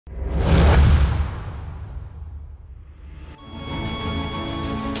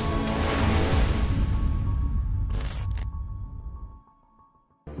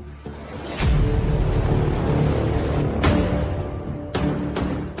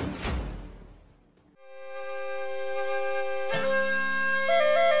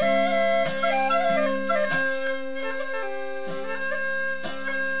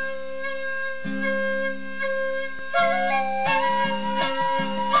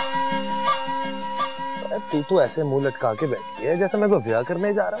तू तो ऐसे मुंह लटका के बैठी है जैसे मैं कोई ब्याह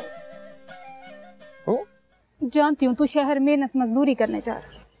करने जा रहा हूँ। जानती हूँ तू शहर मेहनत मजदूरी करने जा रहा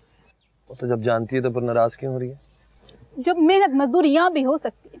है। तो जब जानती है तो फिर नाराज क्यों हो रही है? जब मेहनत मजदूरी यहाँ भी हो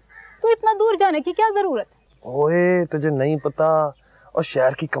सकती है तो इतना दूर जाने की क्या जरूरत है? ओए तुझे नहीं पता, और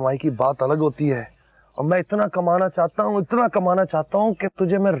शहर की कमाई की बात अलग होती है। और मैं इतना कमाना चाहता हूँ कि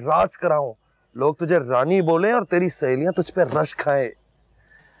तुझे मैं राज कराऊं, लोग तुझे रानी बोले और तेरी सहेलियां तुझ पे रश खाएं।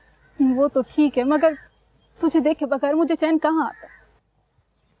 वो तो ठीक है, मगर तुझे देखे बगैर मुझे चैन कहाँ आता?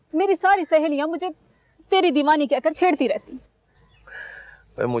 मेरी सारी सहेलियां मुझे तेरी दीवानी कहकर छेड़ती रहती।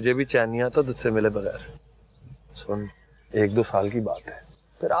 मुझे भी चैन नहीं आता तुझसे मिले बगैर। सुन, 1-2 साल की बात है,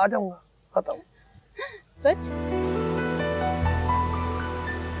 फिर आ जाऊंगा। खत्म। सच?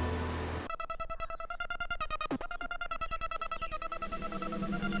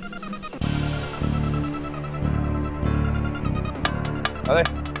 अरे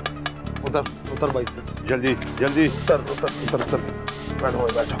उतर बाइक से। जल्दी उतर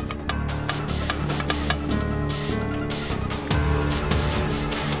बैठो।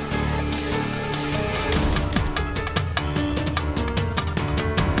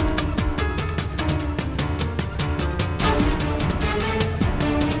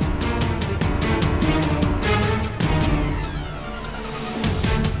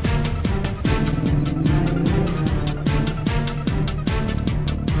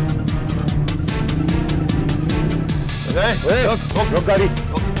 रोक गाड़ी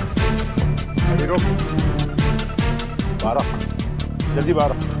रोक। 12 जल्दी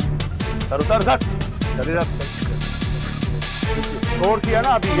 12 उतर चले जा। छोड़ किया ना,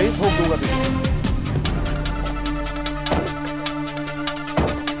 अभी यही ठोक दूंगा तुझे।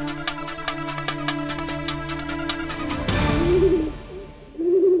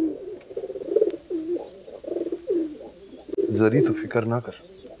 जरी तो फिक्र ना कर,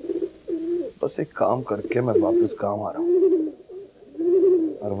 बस एक काम करके मैं वापस गांव आ रहा हूँ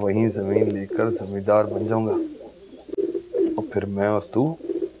और वहीं जमीन लेकर जमींदार बन जाऊंगा, और फिर मैं और तू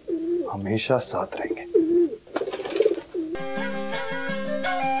हमेशा साथ रहेंगे।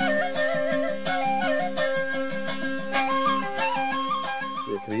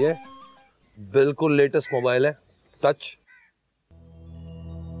 देख रही है, बिल्कुल लेटेस्ट मोबाइल है, टच।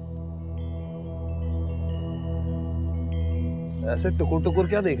 ऐसे टुकुर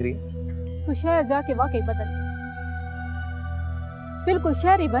क्या देख रही है? तू शहर जाके वाकई बदल, बिल्कुल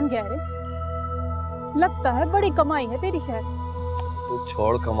शहरी बन गया रे। लगता है बड़ी कमाई है तेरी शहर। तू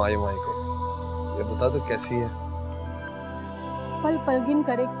छोड़ कमाई माई को, ये बता तू कैसी है? पल पल गिन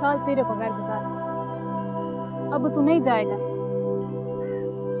कर 1 साल तेरे बगैर गुजारा। अब तू नहीं जाएगा।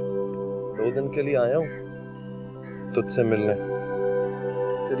 2 दिन के लिए आया हूँ तुझसे मिलने,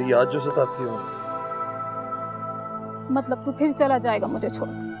 तेरी याद जो सताती हूँ। मतलब तू फिर चला जाएगा मुझे छोड़?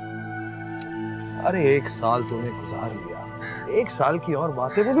 अरे 1 साल तूने गुजार लिया, 1 साल की और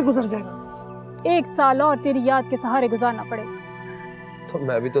बात है, वो भी गुजर जाएगा। 1 साल और तेरी याद के सहारे गुजारना पड़ेगा। तो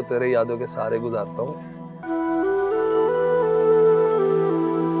मैं भी तो तेरे यादों के सहारे गुजारता हूँ।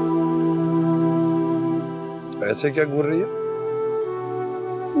 ऐसे क्या घूर रही है?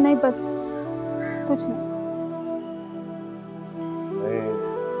 नहीं बस कुछ नहीं।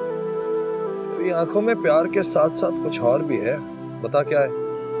 तेरी आंखों में प्यार के साथ साथ कुछ और भी है, बता क्या है?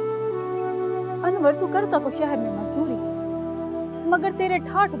 अनवर तू करता तो शहर में मजदूरी, मगर तेरे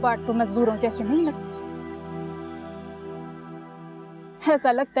ठाठ बाट तो मजदूरों जैसे नहीं लगते।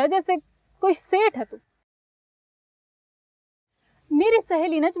 ऐसा लगता है जैसे कोई सेठ है तू। मेरी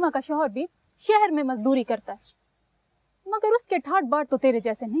सहेली नजमा का शौहर भी शहर में मजदूरी करता है, मगर उसके ठाठ बाट तो तेरे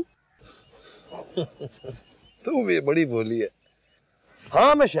जैसे नहीं। तू भी बड़ी भोली है।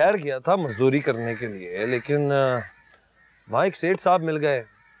 हाँ, मैं शहर गया था मजदूरी करने के लिए, लेकिन वहाँ एक सेठ साहब मिल गए,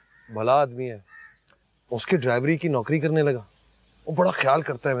 भला आदमी है। उसकी ड्राइवरी की नौकरी करने लगा। वो बड़ा ख्याल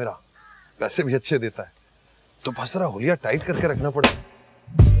करता है मेरा, पैसे भी अच्छे देता है, तो बस जरा हुलिया टाइट करके रखना पड़ेगा।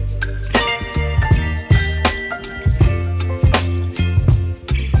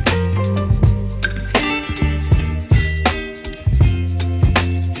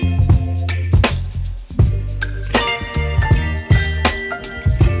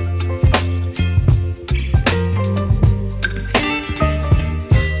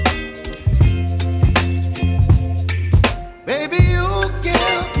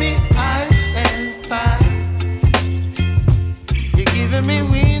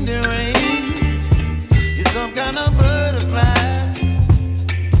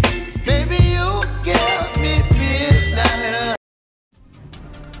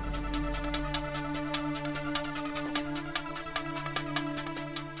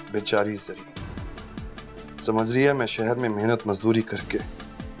 बेचारी जरी समझ रही है मैं शहर में मेहनत मजदूरी करके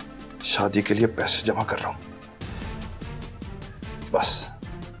शादी के लिए पैसे जमा कर रहा हूं। बस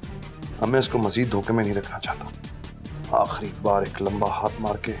अब मैं इसको मजीद धोखे में नहीं रखना चाहता। आखिरी बार एक लंबा हाथ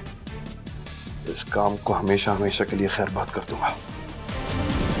मार के इस काम को हमेशा हमेशा के लिए खैरबाद कर दूंगा।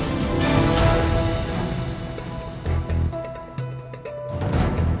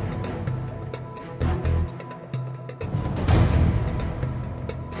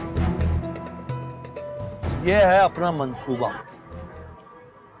 ये है अपना मंसूबा।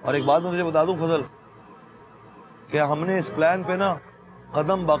 और एक बात मैं तुझे बता दूं फजल, कि हमने इस प्लान पे ना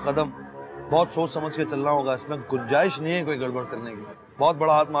कदम बा कदम बहुत सोच समझ के चलना होगा। इसमें गुंजाइश नहीं है कोई गड़बड़ करने की। बहुत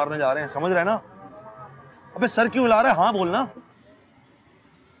बड़ा हाथ मारने जा रहे हैं, समझ रहे हैं ना? अबे सर क्यों हिला रहा है? हाँ बोलना।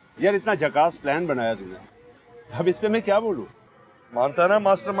 यार इतना झकास प्लान बनाया तूने, अब इस पे मैं क्या बोलूं? मानता है ना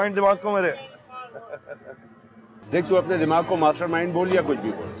मास्टरमाइंड दिमाग को मेरे? देख, तू अपने दिमाग को मास्टरमाइंड बोल या कुछ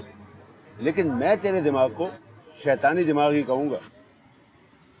भी बोल, लेकिन मैं तेरे दिमाग को शैतानी दिमाग ही कहूंगा।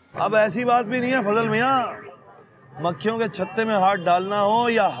 अब ऐसी बात भी नहीं है फजल मियाँ, मक्खियों के छत्ते में हाथ डालना हो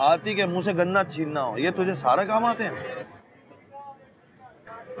या हाथी के मुंह से गन्ना छीनना हो, ये तुझे सारे काम आते हैं।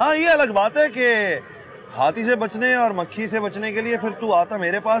 हाँ, ये अलग बात है कि हाथी से बचने और मक्खी से बचने के लिए फिर तू आता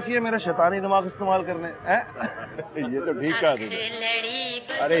मेरे पास ही है मेरा शैतानी दिमाग इस्तेमाल करने। ये तो ठीक कहा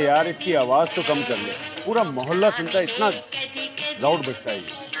तूने। अरे यार, इसकी आवाज तो कम कर ले, पूरा मोहल्ला सुनता है, इतना लाउड बजता है ये।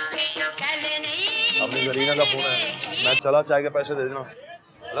 अपनी जरीना का फोन है, मैं चला, चाय के पैसे दे देना।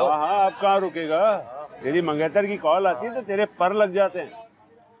 हेलो। हाँ, अब कहाँ रुकेगा? तेरी मंगेतर की कॉल आती है तो तेरे पर लग जाते हैं।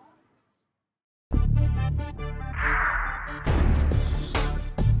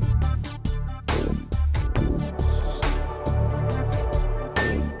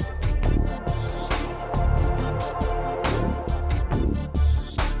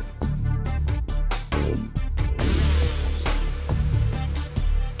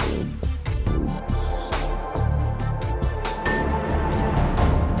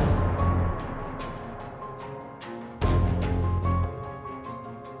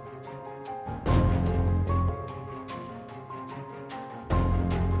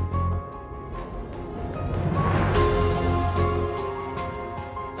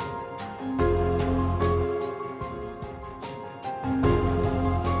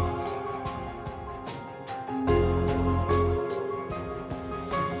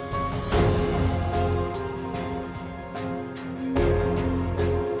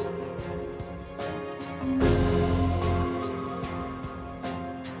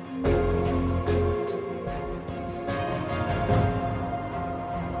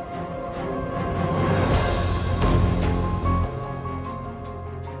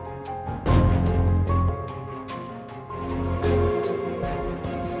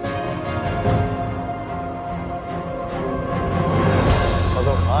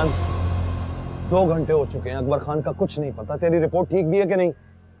 खान, 2 घंटे हो चुके हैं, अकबर खान का कुछ नहीं पता। तेरी रिपोर्ट ठीक भी है कि नहीं?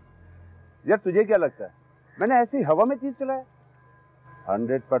 यार तुझे क्या लगता है मैंने ऐसी हवा में चीज चलाया?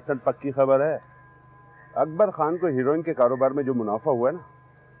 100% पक्की खबर है। अकबर खान को हीरोइन के कारोबार में जो मुनाफा हुआ है ना,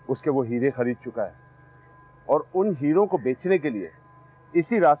 उसके वो हीरे खरीद चुका है और उन हीरों को बेचने के लिए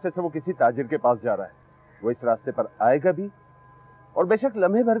इसी रास्ते से वो किसी ताजिर के पास जा रहा है। वो इस रास्ते पर आएगा भी और बेशक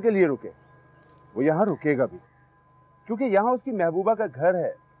लम्हे भर के लिए रुके, वो यहाँ रुकेगा भी, क्योंकि यहाँ उसकी महबूबा का घर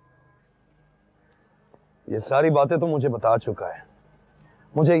है। ये सारी बातें तो मुझे बता चुका है।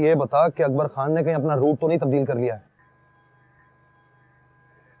 मुझे ये बता कि अकबर खान ने कहीं अपना रूट तो नहीं तब्दील कर लिया है?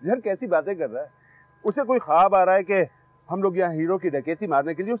 यार कैसी बातें कर रहा है? उसे कोई ख्वाब आ रहा है कि हम लोग यहाँ हीरो की डकैती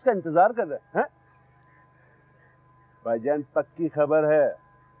मारने के लिए उसका इंतजार कर रहे हैं? भाईजान पक्की खबर है,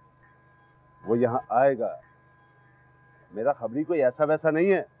 वो यहाँ आएगा। मेरा खबरी कोई ऐसा वैसा नहीं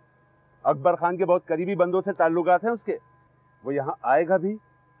है, अकबर खान के बहुत करीबी बंदों से ताल्लुकात हैं उसके। वो यहाँ आएगा भी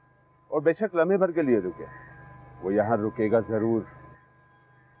और बेशक लम्हे भर के लिए रुके, वो यहाँ रुकेगा जरूर।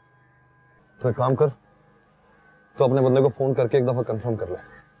 तो एक काम कर, तो अपने बंदे को फोन करके एक दफा कंफर्म कर ले।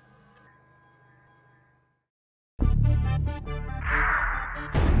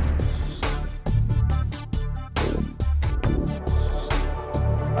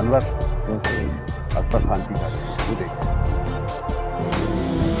 अनवर, अकबर खान की गाड़ी वो देख।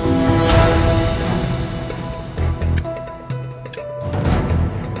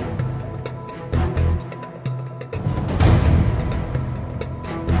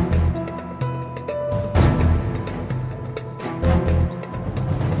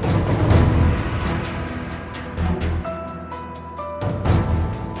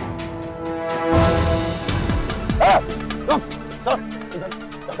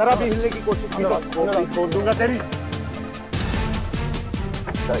 जरा भी हिलने की कोशिश की तो छोड़ दूंगा तेरी।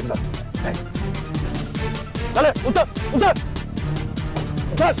 चले, उतर उतर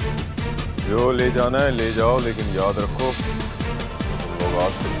उतर। जो ले जाना है ले जाओ, लेकिन याद रखो लोग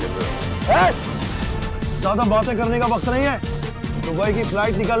बहुत कुछ खेल रहे हो। ज्यादा बातें करने का वक्त नहीं है। दुबई की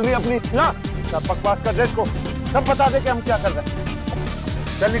फ्लाइट निकल रही अपनी ना। सब बकवास कर दे इसको, सब बता दे कि हम क्या कर रहे हैं।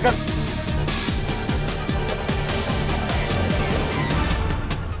 चल निकल।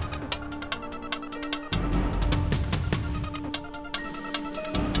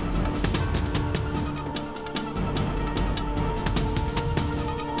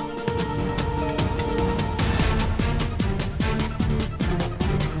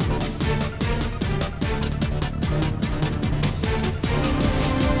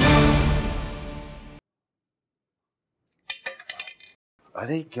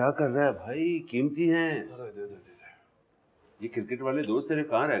 अरे क्या कर रहा है भाई, कीमती हैं। दे। ये क्रिकेट वाले दोस्त तेरे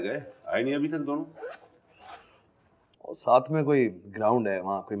कहाँ रह गए, आए नहीं अभी तक दोनों? और साथ में कोई ग्राउंड है,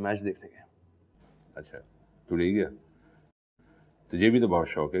 वहाँ कोई मैच देखने गए। अच्छा, तू नहीं गया? तुझे भी तो बहुत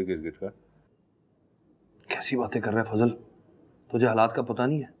शौक है क्रिकेट का। कैसी बातें कर रहा है फजल, तुझे हालात का पता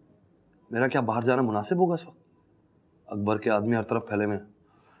नहीं है? मेरा क्या बाहर जाना मुनासिब होगा इस वक्त? अकबर के आदमी हर तरफ फैले हुए हैं,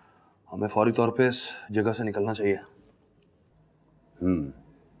 हमें फौरी तौर पे इस जगह से निकलना चाहिए।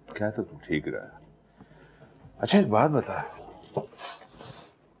 क्या तो तू ठीक रहा है। अच्छा एक बात बता,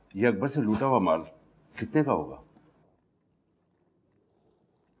 ये अकबर से लूटा हुआ माल कितने का होगा?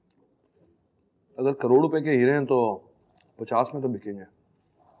 अगर करोड़ रुपए के हीरे हैं तो 50 में तो बिकेंगे,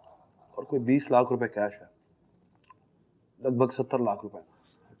 और कोई 20 लाख रुपए कैश है, लगभग 70 लाख रुपए।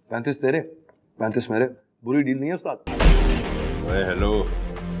 35 तेरे 35 मेरे, बुरी डील नहीं है उस्ताद? ओए हेलो,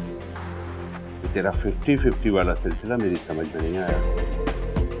 तेरा 50-50 वाला सिलसिला मेरी समझ में नहीं आया।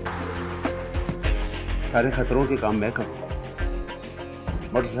 सारे खतरों के काम मैं करूंगा,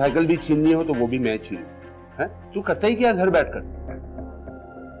 मोटरसाइकिल भी छीननी हो तो वो भी मैं छीनूं। है तू करता ही क्या घर बैठकर?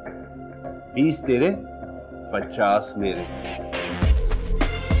 20 तेरे 50 मेरे।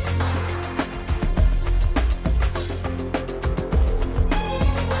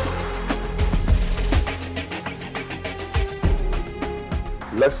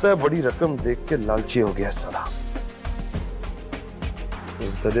 लगता है बड़ी रकम देख के लालची हो गया साला।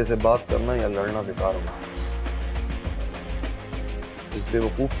 इस गधे से बात करना या लड़ना बेकार होगा। इस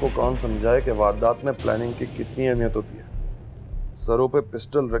बेवकूफ को कौन समझाए कि वारदात में प्लानिंग की कितनी अहमियत होती है। सरों पे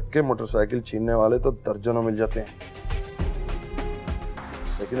पिस्टल रख के मोटरसाइकिल छीनने वाले तो दर्जनों मिल जाते हैं,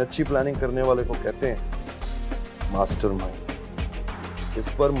 लेकिन अच्छी प्लानिंग करने वाले को कहते हैं मास्टरमाइंड। इस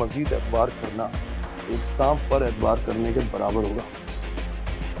पर मजीद एतबार करना एक सांप पर एतबार करने के बराबर होगा।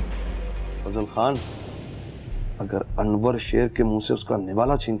 फजल खान, अगर अनवर शेर के मुंह से उसका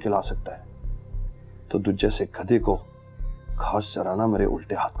निवाला छीन के ला सकता है, तो तुझ जैसे गधे को घास चराना मेरे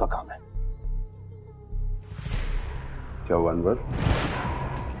उल्टे हाथ का काम है। क्या हुआ अनवर,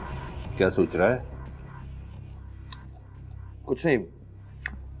 क्या सोच रहा है? कुछ नहीं,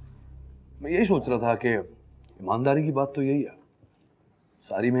 मैं यही सोच रहा था कि ईमानदारी की बात तो यही है,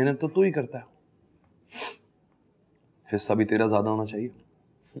 सारी मेहनत तो तू ही करता है, हिस्सा भी तेरा ज्यादा होना चाहिए।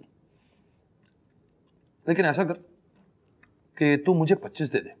 लेकिन ऐसा कर कि तू मुझे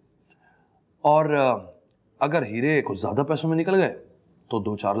 25 दे दे, और अगर हीरे कुछ ज्यादा पैसों में निकल गए तो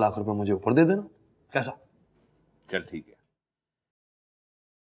 2-4 लाख रुपए मुझे ऊपर दे देना। कैसा? चल ठीक है,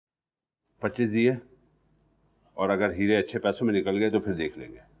 25 दिए, और अगर हीरे अच्छे पैसों में निकल गए तो फिर देख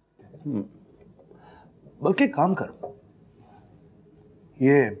लेंगे। बल्कि काम कर,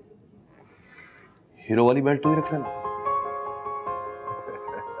 ये हीरो वाली बेल्ट तू ही रख लेना।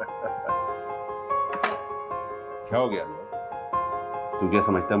 क्या हो गया तू क्या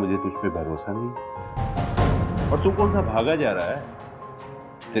समझता मुझे तुझ पे भरोसा नहीं? और तू कौन सा भागा जा रहा है?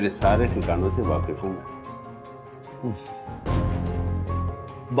 तेरे सारे ठिकानों से वाकिफ हूं मैं।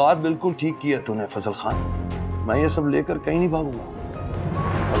 बात बिल्कुल ठीक की है तूने फजल खान, मैं ये सब लेकर कहीं नहीं भागूंगा,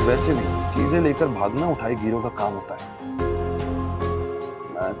 और वैसे भी चीजें लेकर भागना उठाई गिरों का काम होता है।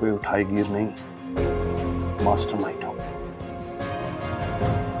 मैं कोई उठाई गिर नहीं, मास्टरमाइंड हूं।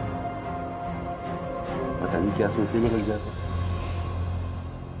 पता नहीं क्या सोचने में लग जाता।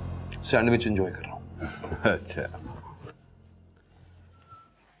 सैंडविच एंजॉय कर रहा हूं। अच्छा,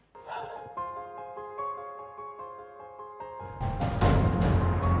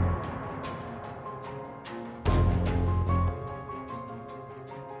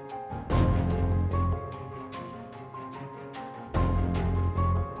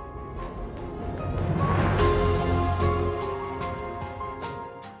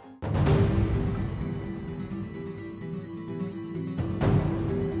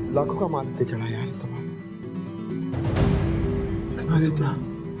 लाखों का मानते चढ़ा यार सवाल।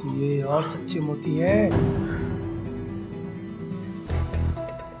 तो ये और सच्चे मोती है।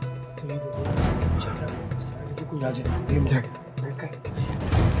 तो ये दो चल रहा है, कोई आ जाए।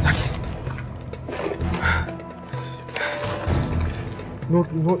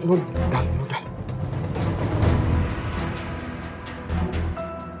 नोट नोट नोट डाल, नोट डाल।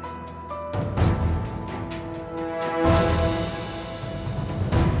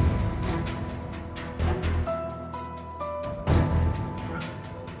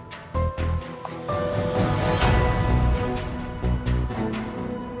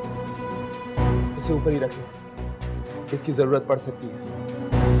 इसे ऊपर ही रख लो, इसकी जरूरत पड़ सकती है।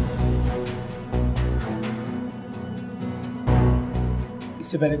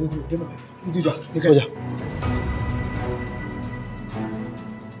 इससे पहले कोई घूटे में तू जा, सो जा।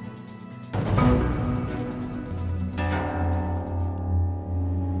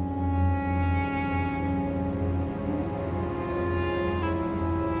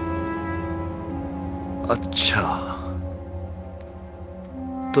 अच्छा,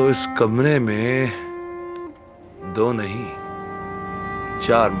 तो इस कमरे में 2 नहीं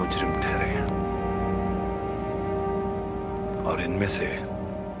 4 मुजरिम ठहरे हैं और इनमें से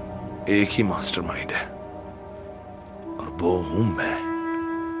एक ही मास्टरमाइंड है और वो हूं मैं।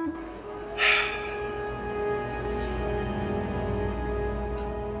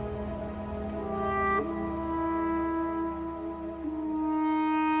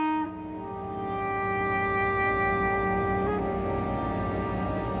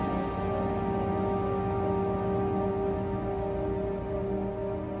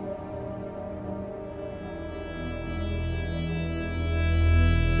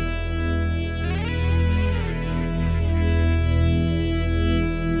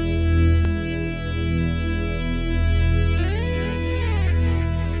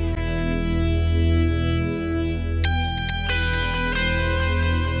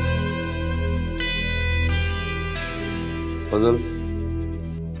 फजल,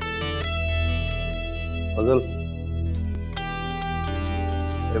 फजल,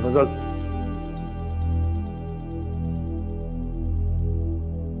 ए फजल,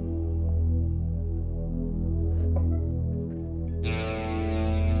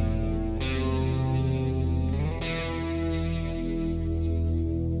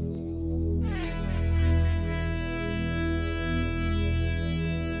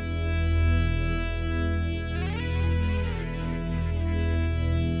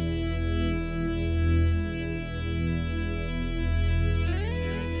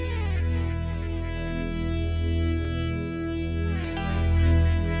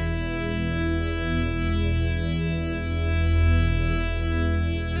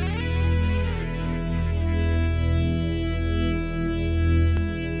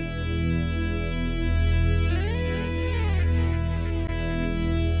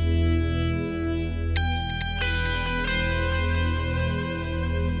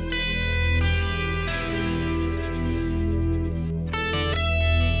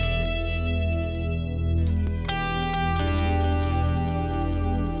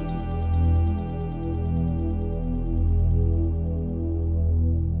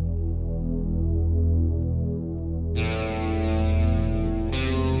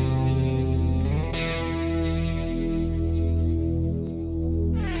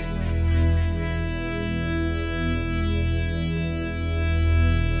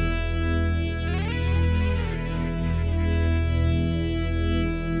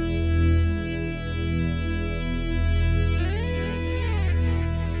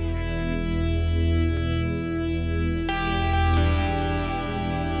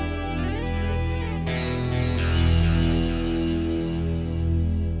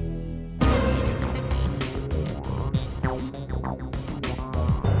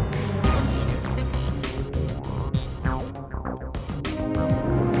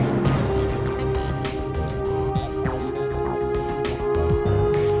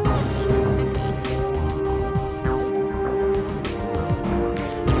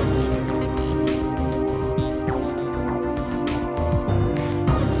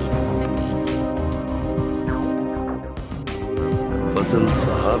 फजल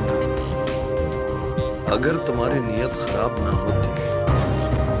साहब, अगर तुम्हारी नीयत खराब ना होती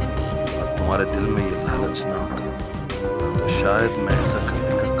और तुम्हारे दिल में ये लालच ना आता तो शायद मैं ऐसा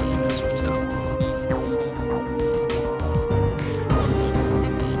करने का कभी ना सोचता।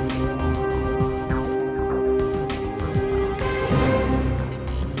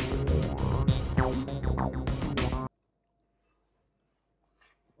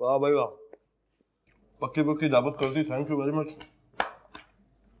 वाह भाई वाह, पक्की पक्की दावत कर दी, थैंक यू वेरी मच।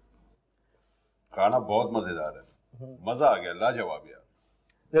 खाना बहुत मजेदार है, मजा आ गया, लाजवाब यार।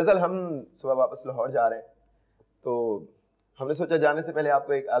 दरअसल हम सुबह वापस लाहौर जा रहे हैं तो हमने सोचा जाने से पहले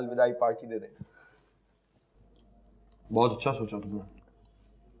आपको एक अलविदाई पार्टी दे दें। बहुत अच्छा सोचा तुमने,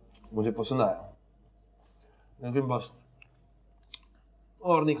 मुझे पसंद आया, लेकिन बस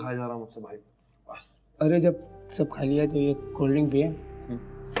और नहीं खाया जा रहा मुझसे भाई, बस। अरे जब सब खा लिया तो ये कोल्ड ड्रिंक पिए,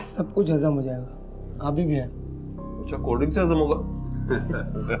 सब कुछ हजम हो जाएगा। आप भी है। अच्छा, कोल्ड ड्रिंक से हजम होगा?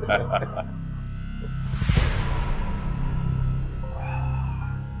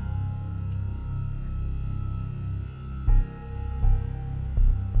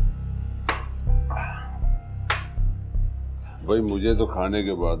 भाई मुझे तो खाने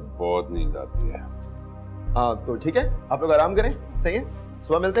के बाद बहुत नींद आती है। हाँ तो ठीक है, आप लोग आराम करें, सही है?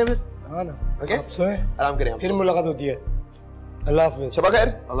 सुबह मिलते हैं फिर। हाँ ना, ओके, आप सोए, आराम करें, फिर मुलाकात होती है। अल्लाह हाफिज। शबा खैर।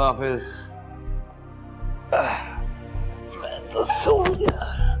 अल्लाह हाफिज। मैं तो सो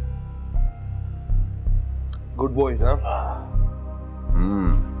गया। गुड बॉयज, हाँ?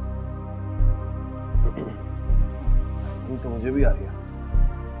 नींद तो मुझे भी आ रही है।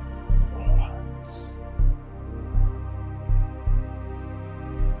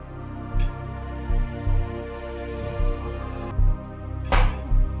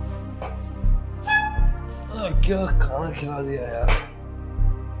 क्या खाना खिला दिया यार।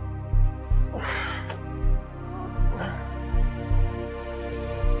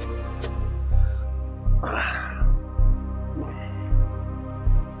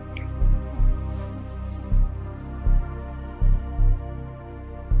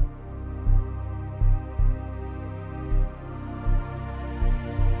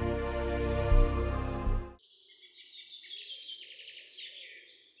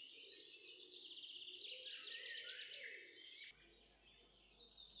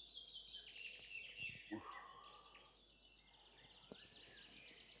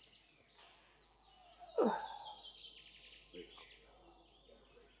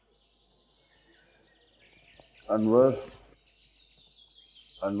 अनवर,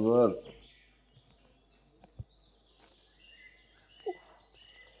 अनवर,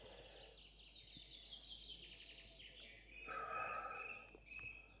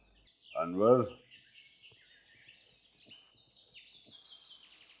 अनवर,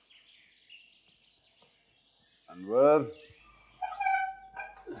 अनवर,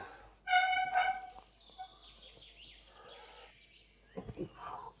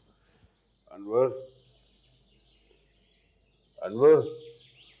 अनवर, अनवर,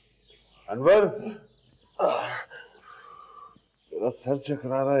 अनवर, तेरा सर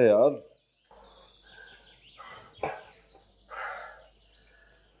चकरा रहा है यार।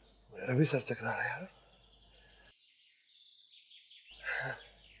 मेरा भी सर चकरा रहा है यार।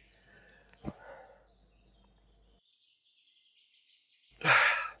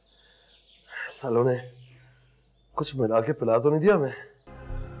 सालों ने कुछ मिला के पिला तो नहीं दिया हमें?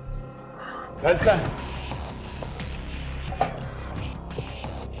 बैठ का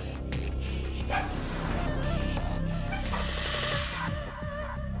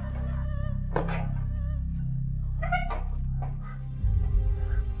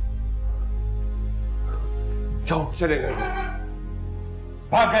क्यों चले गए?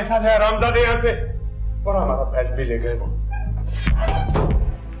 भाग गए सारे हरामजादे यहाँ से, और हमारा बेल्ट भी ले गए वो।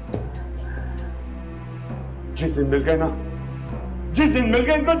 जिस दिन मिल गए ना, जिस दिन मिल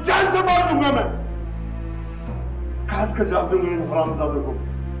गए इनको जान से मार दूंगा मैं, काट कर जान दूंगा इन हरामजादों को।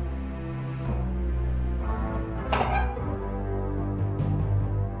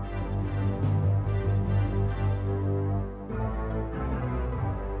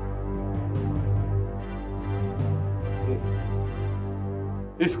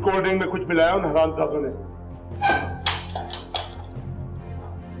 इस कोल्ड ड्रिंक में कुछ मिलाया उन हरामजादों ने।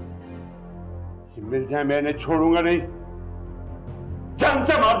 ये मिल जाए मैं इन्हें छोड़ूंगा नहीं, जान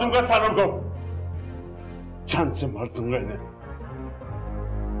से मार दूंगा सालों को, जान से मार दूंगा इन्हें।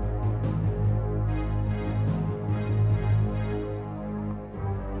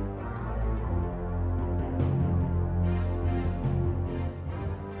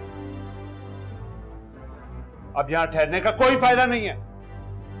 अब यहां ठहरने का कोई फायदा नहीं है,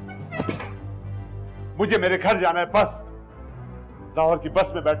 मुझे मेरे घर जाना है बस। लाहौर की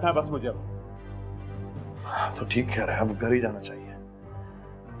बस में बैठना है बस मुझे। तो ठीक कह रहा है, अब घर ही जाना चाहिए।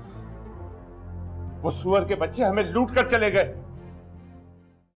 वो सुअर के बच्चे हमें लूट कर चले गए।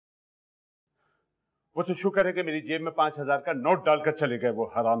 वो तो शुक्र है कि मेरी जेब में 5,000 का नोट डालकर चले गए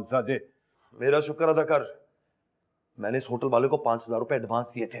वो हरामजादे। मेरा शुक्र अदा कर, मैंने इस होटल वाले को 5,000 रुपए एडवांस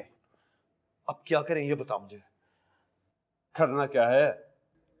दिए थे। अब क्या करें ये बता मुझे। करना क्या है,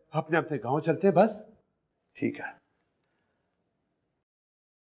 अपने अपने गांव चलते हैं बस। ठीक है,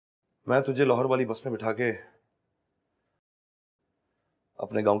 मैं तुझे लाहौर वाली बस में बिठा के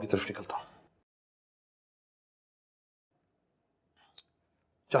अपने गांव की तरफ निकलता हूं।